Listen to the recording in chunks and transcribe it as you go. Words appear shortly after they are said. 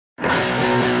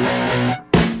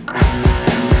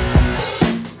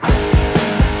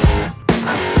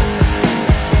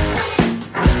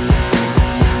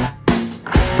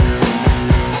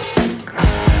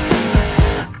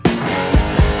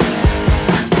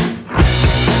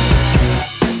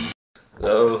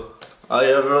Hi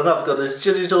everyone, I've got this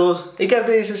chili sauce. Ik heb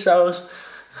deze saus.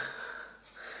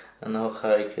 En nou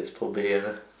ga ik het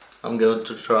proberen. I'm going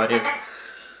to try it.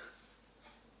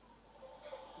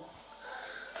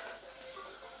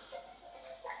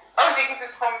 Oh, denk ik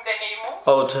het gewoon meteen in je mond?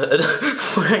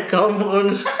 Oh, ik kan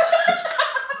gewoon.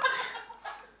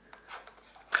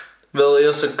 Wel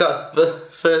eerst een cut.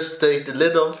 First take the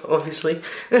lid off, obviously.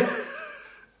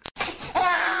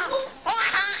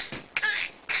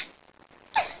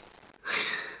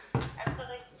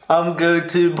 I'm going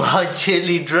to buy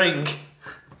chili drink.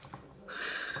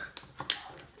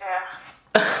 Ja.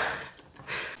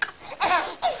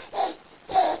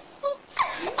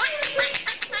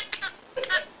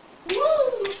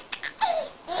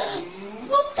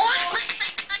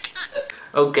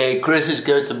 Okay, Chris is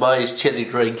going to buy his chili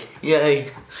drink.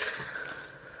 Yay.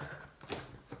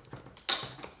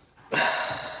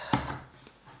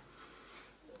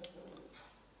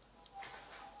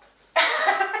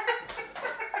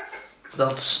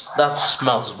 That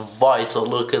smells vital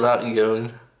looking at you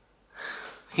going.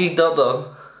 Kijk dat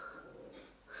dan.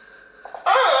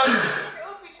 Oh, dat ziet er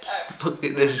heel vies uit. Look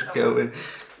at this going.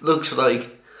 Looks like.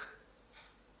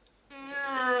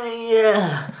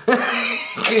 Yeah.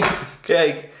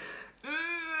 Kijk.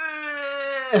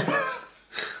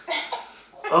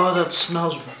 Oh, that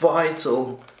smells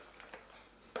vital.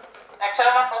 Nou, ik zal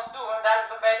hem maar vast doen, want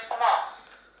daar ben je er vanaf.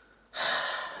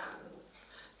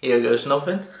 Here goes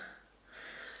nothing.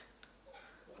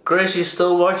 Chris, you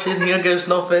still watching? Here goes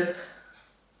nothing.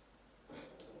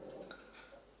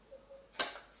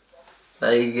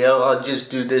 There you go, I'll just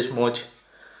do this much.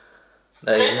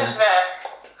 There you Chris go. is weg.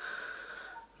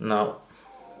 No.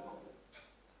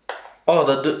 Oh,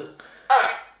 that do Oh,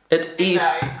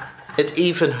 it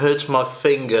even hurts my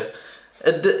finger.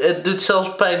 Het doet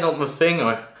zelfs pijn op mijn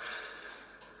vinger.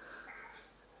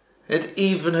 It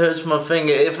even hurts my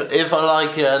finger. If I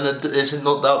like it and it is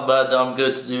not that bad, I'm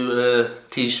going to do a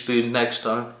teaspoon next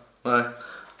time. Maar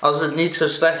als het niet zo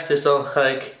slecht is, dan ga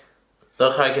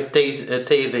ik een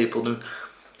theelepel doen.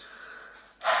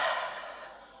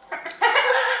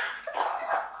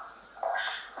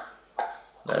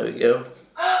 There we go.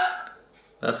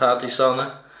 Daar gaat die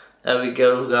Sanne. There we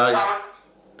go, guys.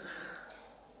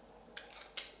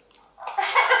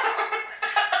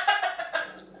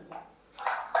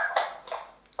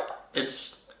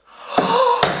 It's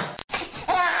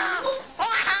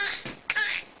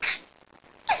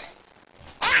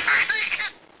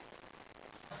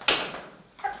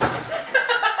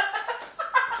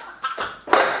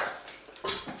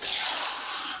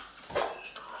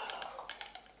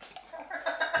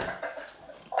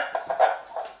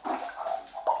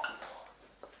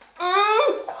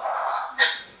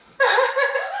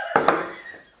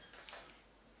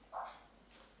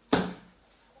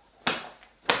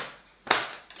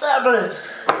damn it.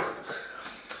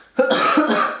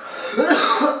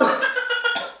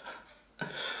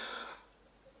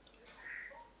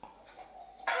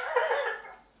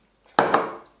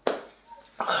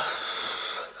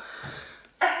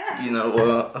 You know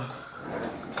what?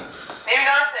 neem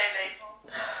dan een theelepel.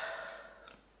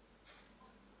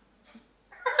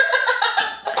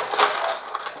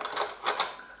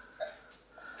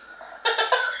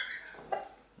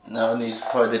 Now I need to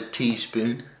find a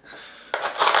teaspoon.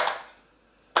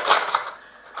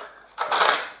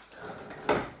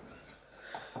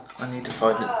 I need to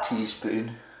find a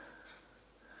teaspoon.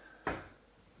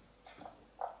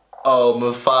 Oh,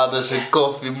 mijn vader zijn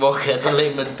koffiemok had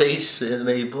alleen maar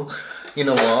theelepel. You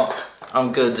know what?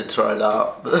 I'm going to try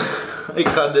that. Ik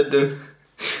ga dit doen.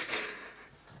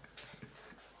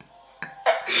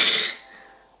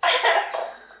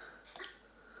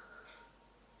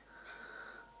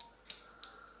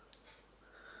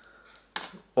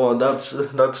 Oh, that's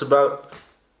about.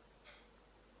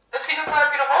 Dus zie hoeveel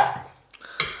heb je erop?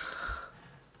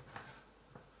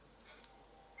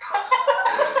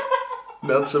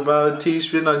 That's about a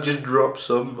teaspoon. I just dropped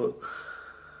some, but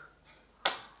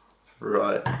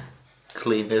right.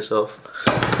 Clean this off.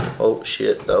 Oh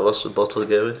shit, that was the bottle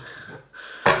going.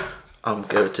 I'm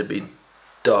going to be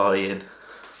dying.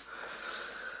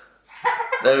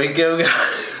 There we go, guys.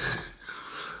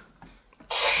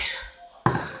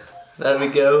 There we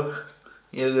go.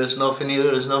 Here goes nothing.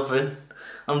 Here goes nothing.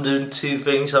 I'm doing two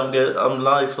things. I'm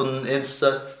live on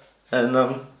Insta, and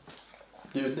I'm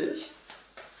doing this.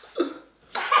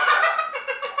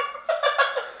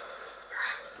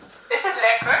 Is het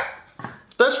lekker?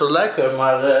 Best wel lekker,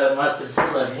 maar het is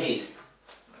heel erg heet.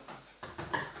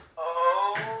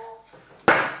 Oh.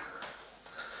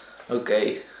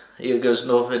 Okay, here goes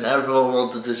nothing. Everyone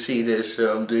wanted to see this,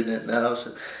 so I'm doing it now.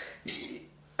 So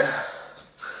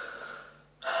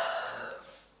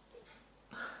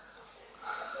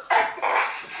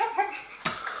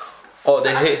Oh,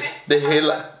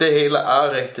 de hele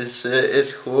aanrecht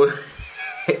is gewoon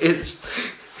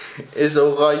is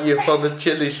oranje van de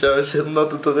chili saus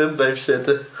omdat het erin blijft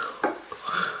zitten.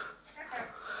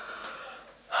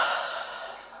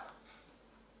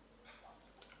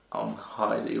 I'm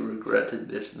highly regretting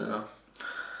this now.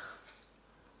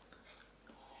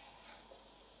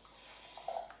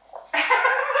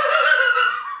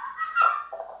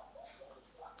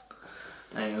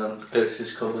 Hang on, let's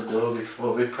just cover the door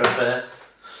before we prepare.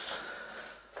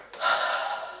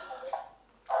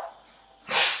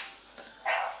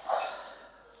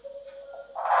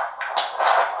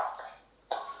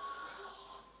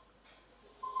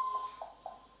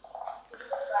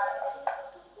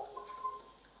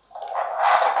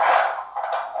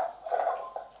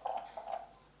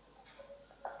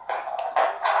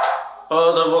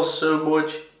 Oh, that was so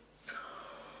much.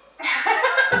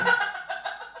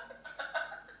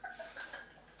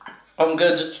 I'm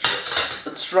going to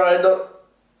try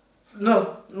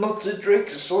not to drink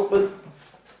something.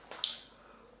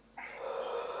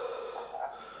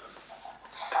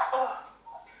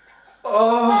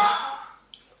 Oh.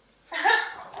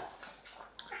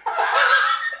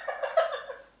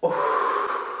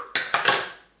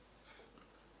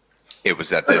 It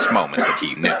was at this moment that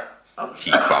he knew.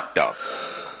 He fucked up.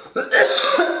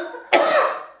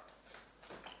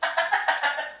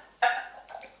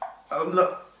 I'm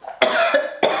not.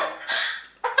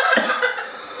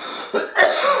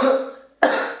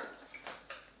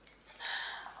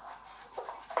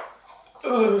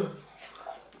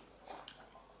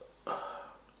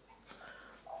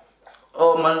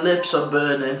 Oh, my lips are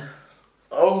burning.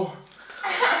 Oh,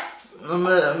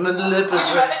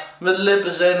 mijn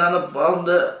lippen zijn aan het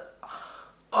branden.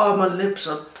 Oh, my lips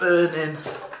are burning.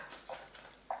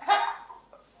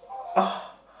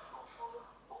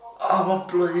 Oh, my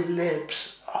bloody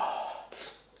lips.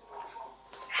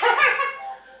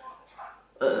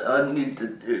 I need to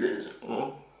do this.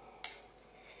 Oh.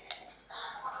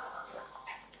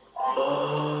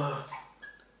 Oh.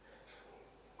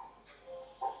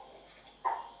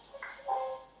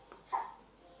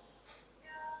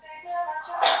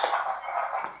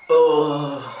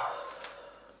 Oh.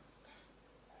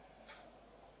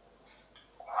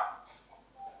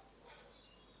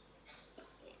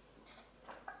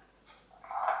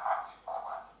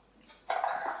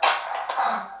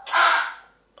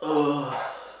 Oh.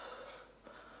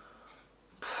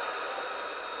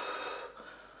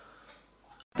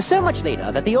 So much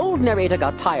later that the old narrator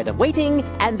got tired of waiting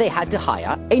and they had to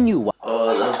hire a new one.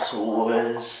 Oh, that's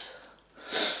worse.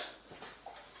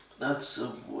 That's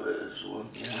the worst one,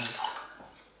 yeah.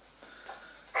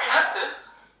 That's it.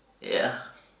 Ja.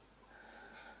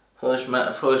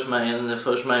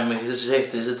 Volgens mij mijn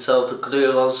gezicht is hetzelfde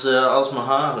kleur als mijn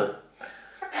haren.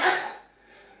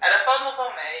 Ja, dat valt nog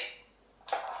wel mee.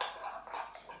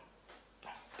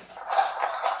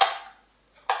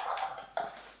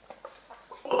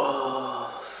 Oh.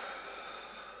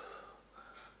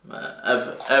 Maar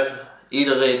even.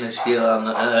 Iedereen is hier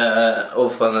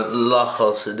over aan het lachen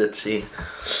als ze dit zien.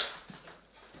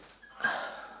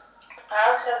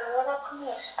 Nou, ze hebben wel wat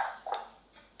gemist.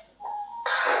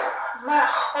 Maar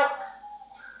god.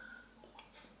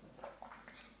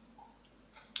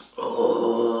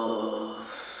 Oh.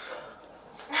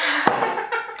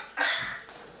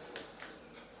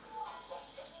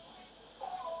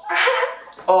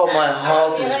 Oh, my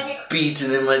heart is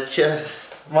beating in my chest.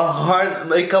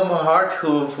 Ik kan mijn hart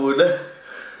gewoon voelen.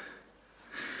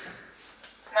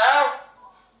 Nou.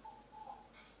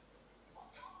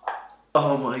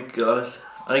 Oh my god.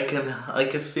 I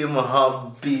can feel my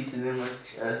heart beating in my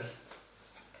chest.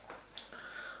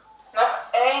 Nog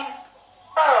één.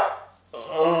 Oh.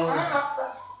 Oh.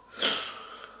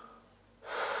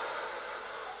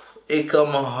 Ik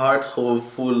kan mijn hart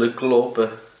gewoon voelen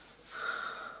kloppen.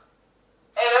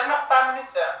 Hé, dat is nog een paar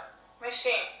minuten.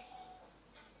 Misschien.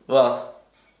 Wat?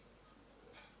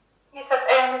 Hier staat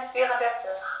 1 minuut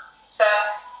 34. Zo.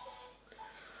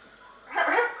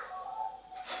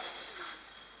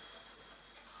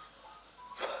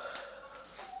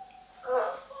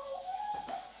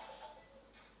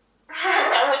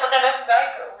 Hij moet er even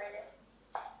bij komen.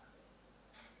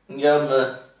 Ja,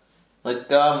 mijn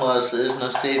camera is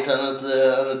nog steeds aan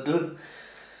het doen.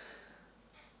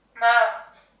 Nou.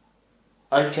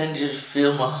 I can just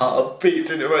feel my heart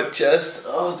beating in my chest.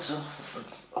 Oh, it's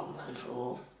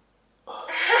unbelievable.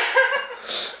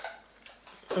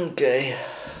 Oké.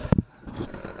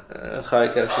 Dan ga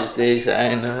ik even deze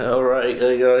eindigen. Alright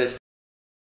guys.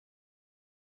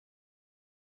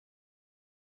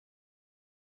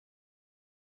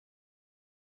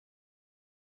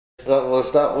 That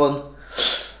was that one.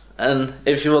 And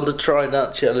if you want to try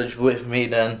that challenge with me,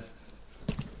 then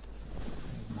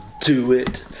do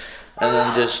it. And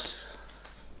then just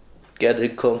get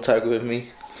in contact with me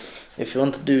if you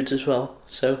want to do it as well.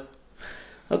 So,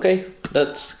 okay,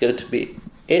 that's going to be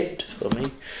it for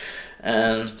me.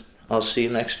 And I'll see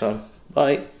you next time.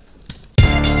 Bye.